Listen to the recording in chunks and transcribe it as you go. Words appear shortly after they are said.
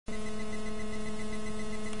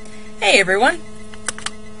Hey everyone,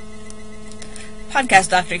 Podcast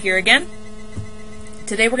Doctor here again.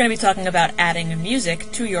 Today we're going to be talking about adding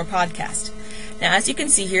music to your podcast. Now, as you can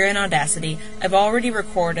see here in Audacity, I've already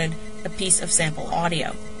recorded a piece of sample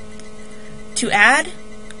audio. To add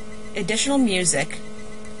additional music,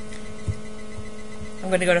 I'm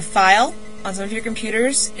going to go to File. On some of your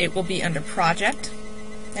computers, it will be under Project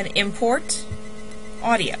and Import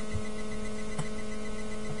Audio.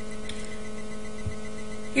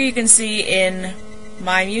 Here you can see in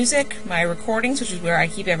My Music, My Recordings, which is where I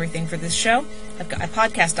keep everything for this show, I've got a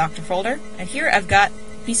Podcast Doctor folder, and here I've got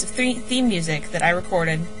a piece of theme music that I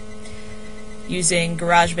recorded using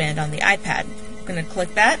GarageBand on the iPad. I'm going to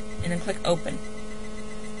click that and then click Open.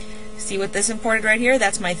 See what this imported right here?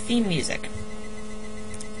 That's my theme music.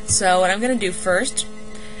 So what I'm going to do first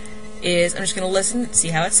is I'm just going to listen and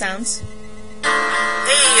see how it sounds.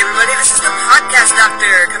 Hey everybody, this is the Podcast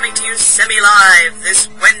Doctor coming to you semi-live this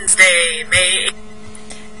Wednesday, May 8th.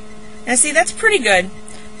 Now see, that's pretty good,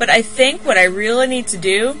 but I think what I really need to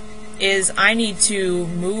do is I need to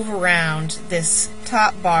move around this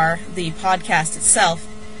top bar, the podcast itself.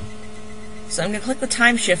 So I'm going to click the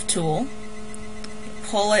time shift tool,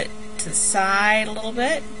 pull it to the side a little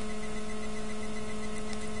bit,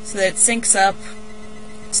 so that it syncs up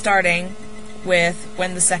starting with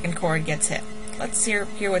when the second chord gets hit. Let's hear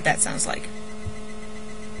what that sounds like.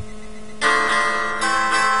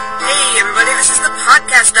 Hey everybody, this is the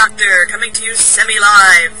Podcast Doctor coming to you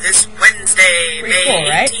semi-live this Wednesday, Pretty May cool,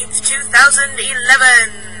 right? 18th,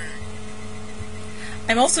 2011.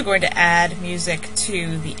 I'm also going to add music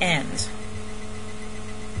to the end.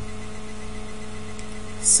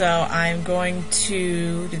 So I'm going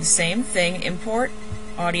to do the same thing, import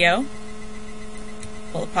audio,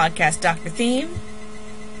 pull the Podcast Doctor theme.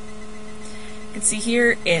 You can see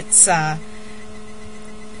here it's at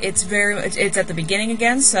the beginning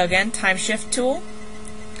again. So again, time shift tool,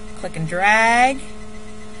 click and drag.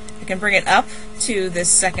 I can bring it up to this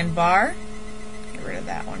second bar. Get rid of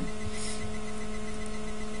that one.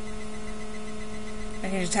 I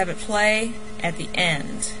can just have it play at the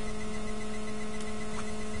end.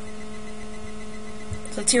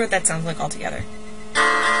 So let's hear what that sounds like all together.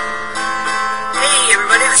 Hey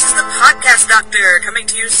everybody, this is the Podcast Doctor coming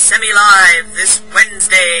to you semi-live this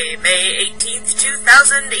Wednesday, May 18th,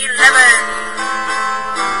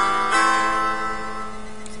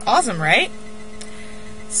 2011. Awesome, right?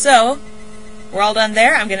 So, we're all done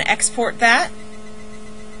there. I'm going to export that.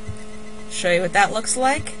 Show you what that looks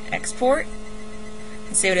like. Export.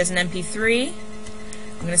 And save it as an MP3.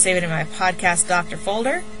 I'm going to save it in my Podcast Doctor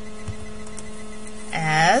folder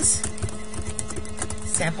as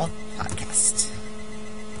sample podcast.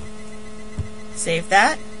 Save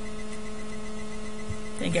that.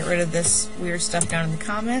 Then get rid of this weird stuff down in the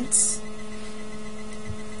comments.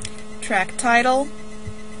 Track title.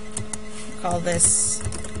 Call this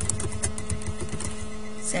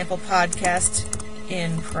sample podcast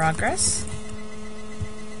in progress.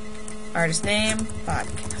 Artist name,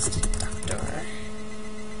 Podcast Doctor.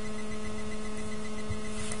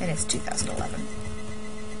 And it's 2011.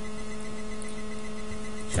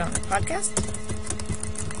 Show on the podcast.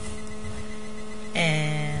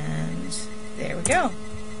 And there we go.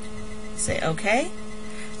 Say OK.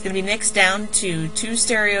 It's going to be mixed down to 2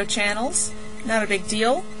 stereo channels. Not a big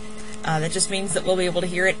deal. That just means that we'll be able to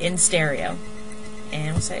hear it in stereo.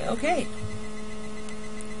 And we'll say OK.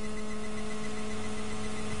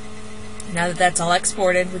 Now that that's all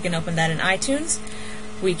exported, we can open that in iTunes.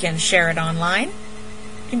 We can share it online.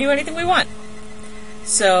 We can do anything we want.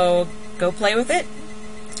 So go play with it.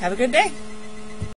 Have a good day.